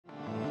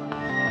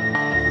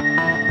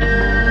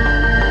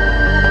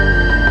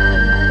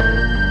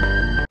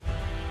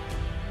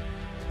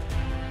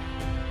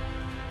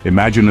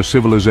Imagine a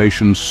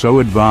civilization so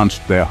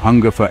advanced their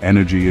hunger for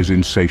energy is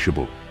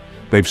insatiable.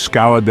 They've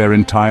scoured their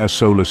entire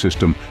solar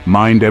system,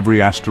 mined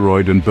every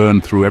asteroid and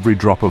burned through every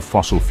drop of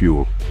fossil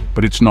fuel.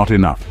 But it's not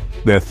enough.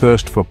 Their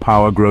thirst for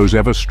power grows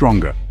ever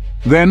stronger.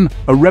 Then,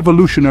 a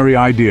revolutionary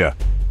idea.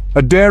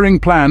 A daring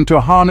plan to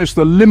harness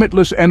the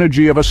limitless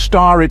energy of a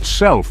star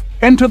itself.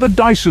 Enter the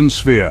Dyson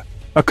Sphere,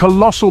 a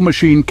colossal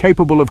machine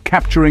capable of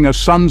capturing a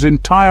sun's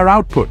entire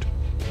output.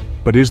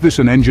 But is this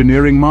an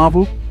engineering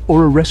marvel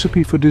or a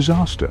recipe for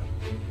disaster?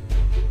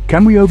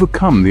 Can we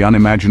overcome the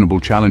unimaginable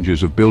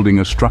challenges of building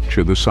a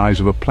structure the size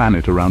of a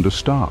planet around a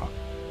star?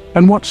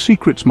 And what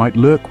secrets might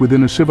lurk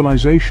within a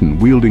civilization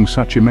wielding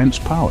such immense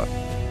power?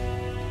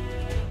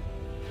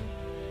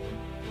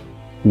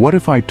 What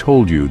if I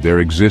told you there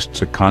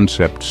exists a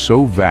concept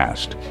so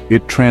vast,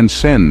 it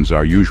transcends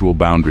our usual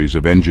boundaries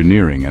of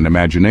engineering and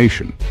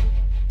imagination?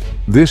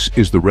 This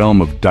is the realm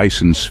of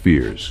Dyson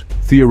Spheres,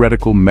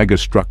 theoretical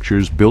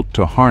megastructures built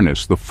to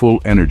harness the full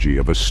energy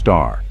of a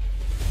star.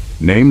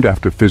 Named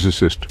after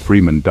physicist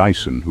Freeman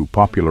Dyson, who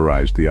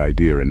popularized the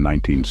idea in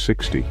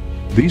 1960,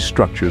 these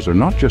structures are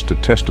not just a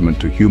testament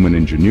to human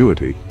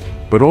ingenuity,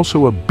 but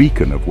also a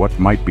beacon of what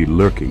might be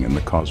lurking in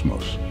the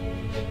cosmos.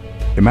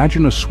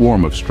 Imagine a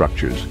swarm of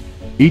structures,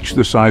 each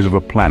the size of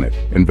a planet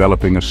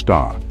enveloping a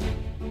star.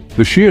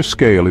 The sheer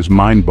scale is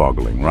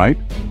mind-boggling, right?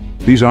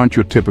 These aren't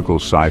your typical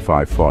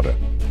sci-fi fodder.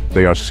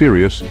 They are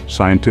serious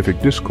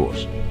scientific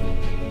discourse.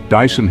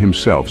 Dyson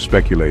himself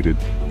speculated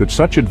that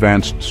such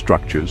advanced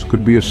structures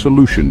could be a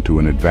solution to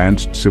an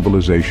advanced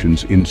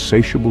civilization's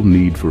insatiable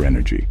need for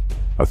energy,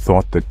 a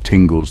thought that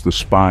tingles the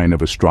spine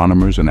of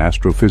astronomers and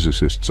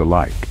astrophysicists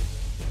alike.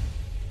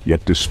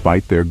 Yet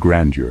despite their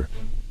grandeur,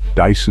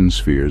 Dyson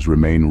spheres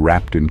remain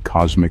wrapped in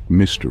cosmic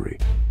mystery.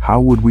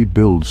 How would we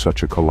build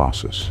such a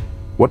colossus?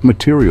 What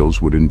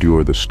materials would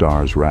endure the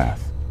star's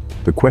wrath?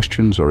 The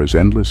questions are as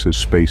endless as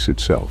space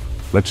itself.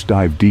 Let's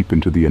dive deep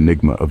into the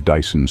enigma of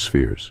Dyson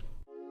spheres.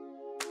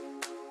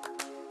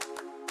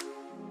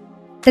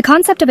 The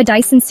concept of a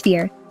Dyson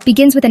sphere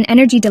begins with an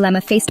energy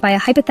dilemma faced by a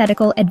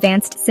hypothetical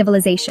advanced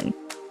civilization.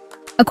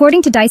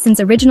 According to Dyson's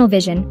original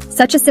vision,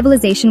 such a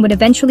civilization would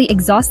eventually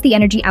exhaust the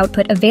energy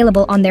output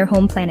available on their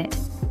home planet.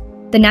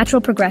 The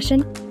natural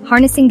progression,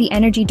 harnessing the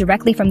energy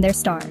directly from their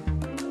star.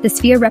 The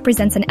sphere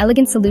represents an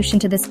elegant solution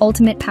to this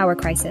ultimate power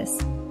crisis.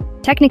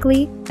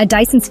 Technically, a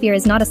Dyson sphere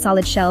is not a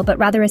solid shell but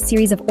rather a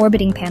series of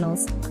orbiting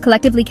panels,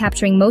 collectively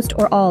capturing most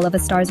or all of a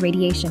star's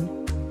radiation.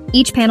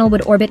 Each panel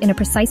would orbit in a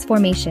precise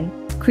formation,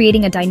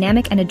 creating a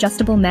dynamic and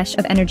adjustable mesh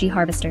of energy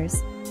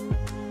harvesters.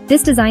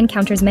 This design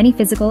counters many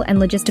physical and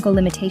logistical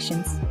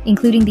limitations,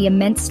 including the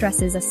immense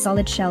stresses a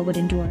solid shell would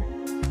endure.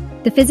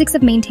 The physics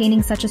of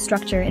maintaining such a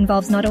structure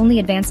involves not only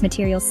advanced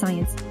materials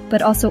science,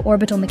 but also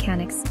orbital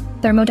mechanics,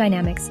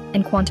 thermodynamics,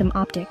 and quantum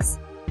optics.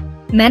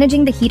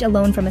 Managing the heat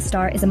alone from a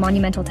star is a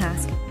monumental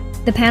task.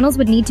 The panels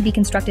would need to be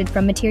constructed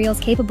from materials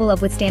capable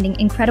of withstanding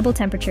incredible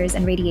temperatures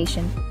and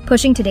radiation,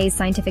 pushing today's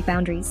scientific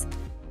boundaries.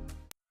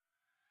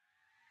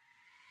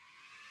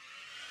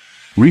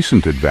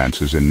 Recent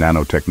advances in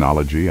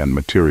nanotechnology and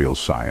materials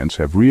science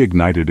have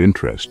reignited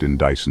interest in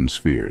Dyson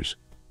spheres.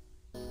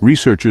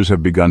 Researchers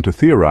have begun to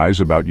theorize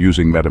about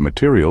using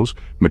metamaterials,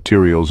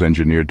 materials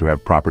engineered to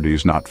have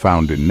properties not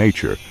found in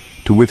nature,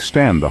 to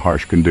withstand the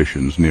harsh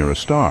conditions near a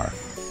star.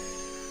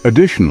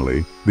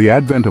 Additionally, the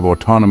advent of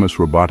autonomous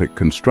robotic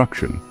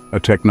construction, a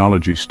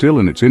technology still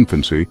in its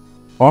infancy,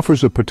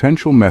 offers a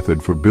potential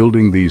method for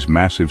building these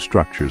massive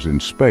structures in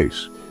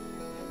space.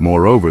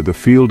 Moreover, the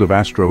field of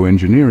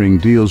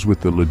astroengineering deals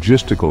with the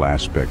logistical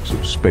aspects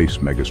of space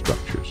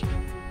megastructures.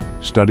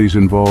 Studies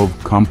involve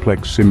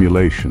complex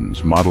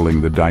simulations modeling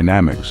the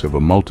dynamics of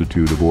a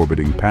multitude of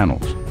orbiting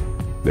panels,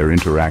 their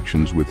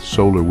interactions with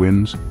solar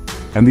winds,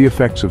 and the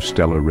effects of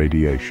stellar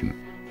radiation.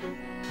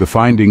 The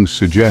findings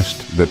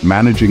suggest that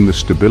managing the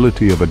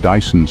stability of a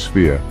Dyson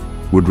sphere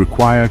would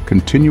require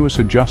continuous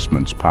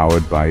adjustments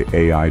powered by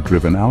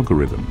AI-driven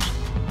algorithms.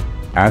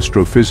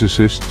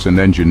 Astrophysicists and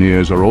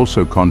engineers are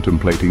also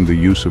contemplating the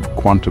use of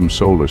quantum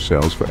solar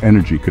cells for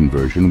energy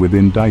conversion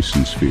within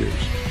Dyson spheres.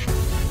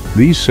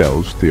 These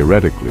cells,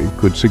 theoretically,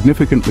 could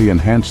significantly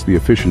enhance the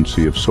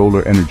efficiency of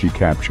solar energy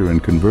capture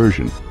and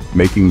conversion,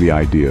 making the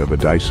idea of a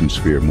Dyson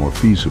sphere more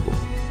feasible.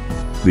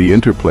 The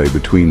interplay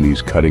between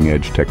these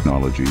cutting-edge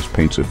technologies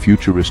paints a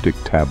futuristic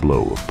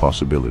tableau of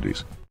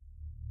possibilities.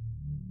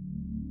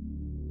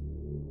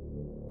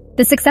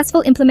 The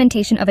successful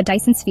implementation of a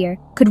Dyson sphere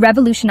could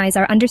revolutionize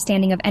our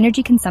understanding of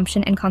energy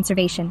consumption and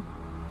conservation.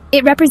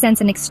 It represents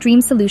an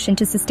extreme solution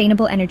to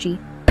sustainable energy,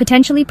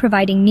 potentially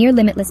providing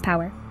near-limitless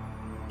power.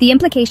 The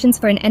implications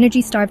for an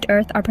energy-starved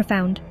Earth are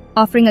profound,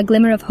 offering a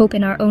glimmer of hope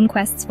in our own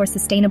quests for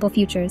sustainable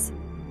futures.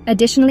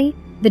 Additionally,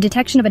 the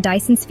detection of a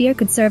Dyson sphere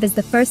could serve as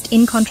the first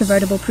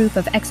incontrovertible proof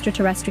of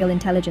extraterrestrial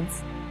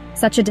intelligence.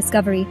 Such a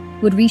discovery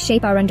would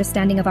reshape our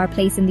understanding of our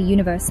place in the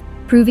universe,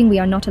 proving we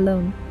are not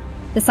alone.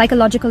 The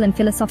psychological and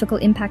philosophical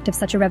impact of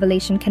such a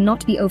revelation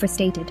cannot be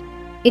overstated.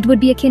 It would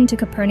be akin to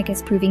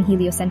Copernicus proving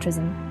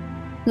heliocentrism.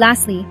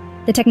 Lastly,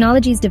 the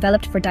technologies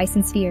developed for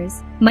Dyson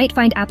spheres might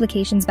find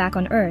applications back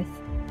on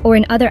Earth, or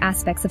in other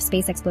aspects of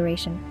space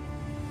exploration.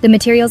 The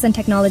materials and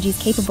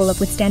technologies capable of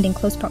withstanding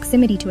close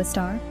proximity to a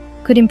star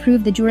could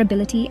improve the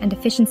durability and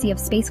efficiency of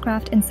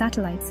spacecraft and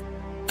satellites,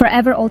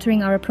 forever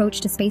altering our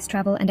approach to space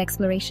travel and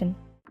exploration.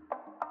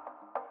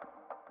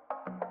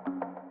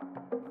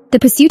 The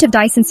pursuit of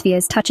Dyson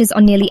spheres touches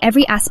on nearly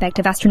every aspect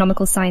of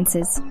astronomical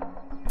sciences.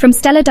 From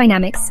stellar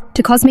dynamics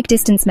to cosmic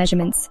distance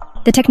measurements,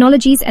 the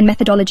technologies and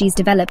methodologies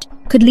developed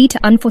could lead to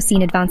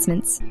unforeseen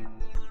advancements.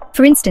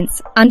 For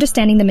instance,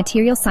 understanding the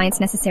material science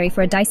necessary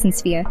for a Dyson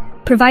sphere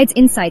provides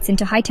insights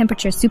into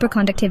high-temperature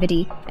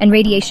superconductivity and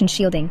radiation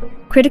shielding,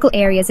 critical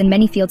areas in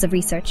many fields of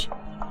research.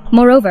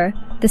 Moreover,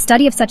 the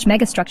study of such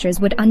megastructures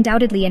would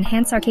undoubtedly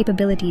enhance our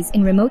capabilities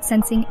in remote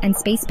sensing and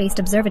space-based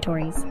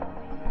observatories.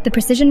 The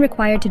precision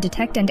required to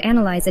detect and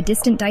analyze a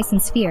distant Dyson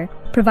sphere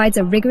provides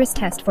a rigorous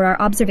test for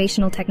our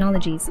observational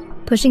technologies,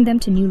 pushing them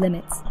to new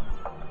limits.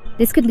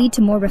 This could lead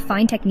to more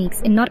refined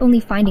techniques in not only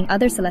finding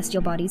other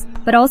celestial bodies,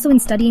 but also in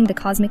studying the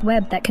cosmic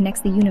web that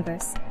connects the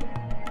universe.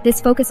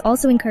 This focus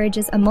also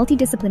encourages a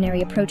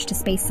multidisciplinary approach to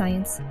space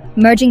science,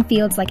 merging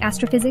fields like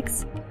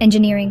astrophysics,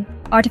 engineering,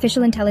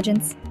 artificial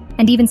intelligence,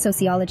 and even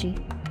sociology.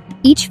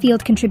 Each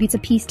field contributes a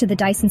piece to the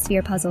Dyson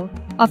sphere puzzle,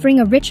 offering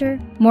a richer,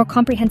 more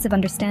comprehensive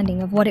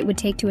understanding of what it would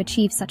take to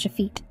achieve such a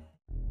feat.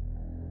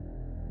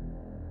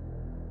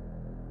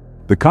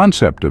 The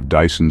concept of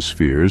Dyson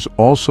spheres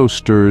also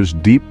stirs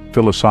deep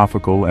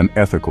philosophical and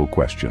ethical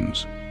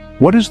questions.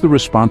 What is the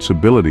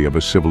responsibility of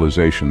a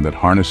civilization that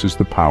harnesses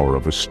the power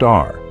of a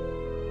star?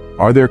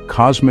 Are there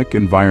cosmic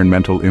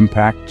environmental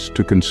impacts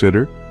to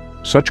consider?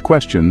 Such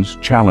questions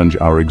challenge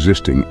our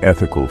existing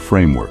ethical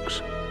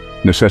frameworks,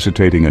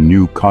 necessitating a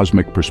new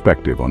cosmic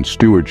perspective on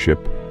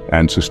stewardship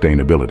and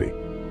sustainability.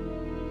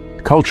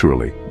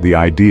 Culturally, the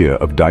idea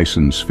of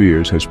Dyson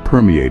spheres has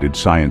permeated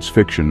science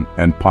fiction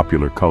and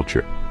popular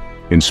culture,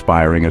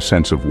 inspiring a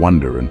sense of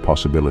wonder and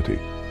possibility.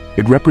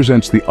 It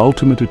represents the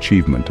ultimate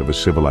achievement of a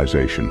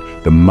civilization,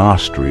 the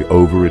mastery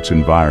over its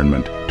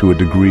environment to a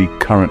degree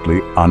currently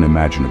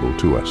unimaginable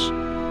to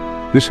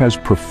us. This has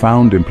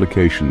profound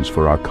implications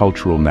for our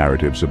cultural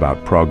narratives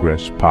about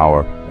progress,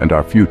 power, and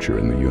our future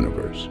in the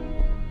universe.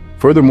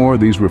 Furthermore,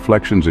 these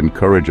reflections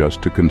encourage us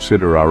to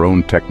consider our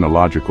own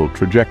technological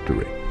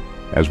trajectory.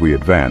 As we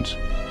advance,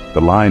 the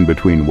line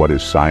between what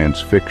is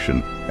science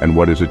fiction and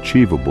what is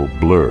achievable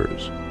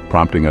blurs,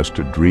 prompting us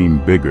to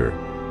dream bigger,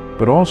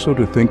 but also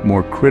to think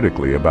more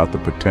critically about the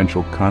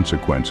potential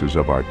consequences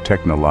of our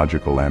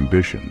technological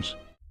ambitions.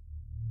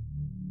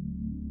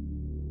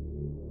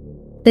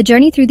 The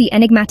journey through the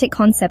enigmatic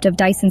concept of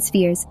Dyson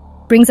spheres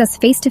brings us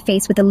face to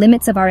face with the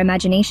limits of our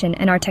imagination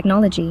and our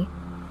technology.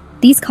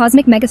 These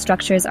cosmic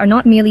megastructures are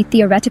not merely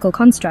theoretical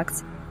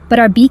constructs, but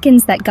are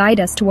beacons that guide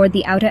us toward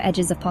the outer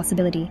edges of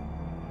possibility.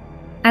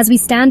 As we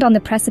stand on the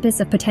precipice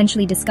of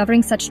potentially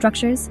discovering such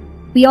structures,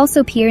 we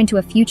also peer into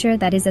a future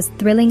that is as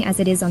thrilling as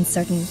it is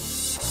uncertain.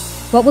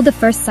 What will the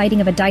first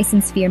sighting of a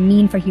Dyson sphere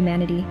mean for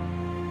humanity?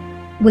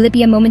 Will it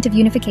be a moment of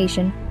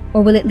unification,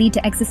 or will it lead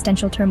to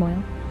existential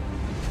turmoil?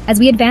 As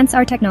we advance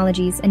our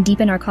technologies and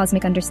deepen our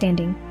cosmic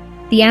understanding,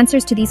 the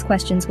answers to these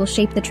questions will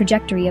shape the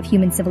trajectory of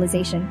human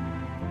civilization.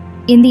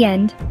 In the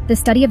end, the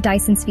study of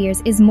Dyson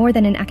spheres is more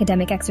than an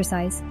academic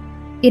exercise.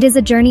 It is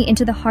a journey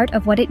into the heart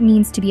of what it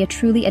means to be a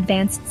truly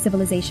advanced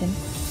civilization.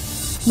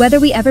 Whether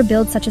we ever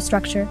build such a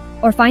structure,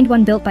 or find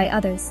one built by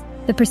others,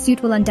 the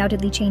pursuit will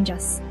undoubtedly change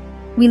us.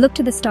 We look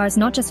to the stars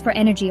not just for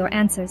energy or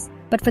answers,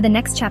 but for the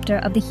next chapter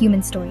of the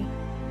human story.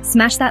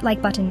 Smash that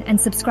like button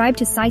and subscribe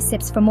to Sci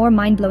Sips for more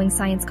mind-blowing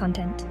science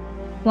content.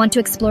 Want to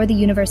explore the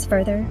universe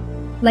further?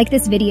 Like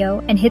this video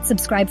and hit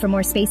subscribe for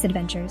more space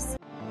adventures.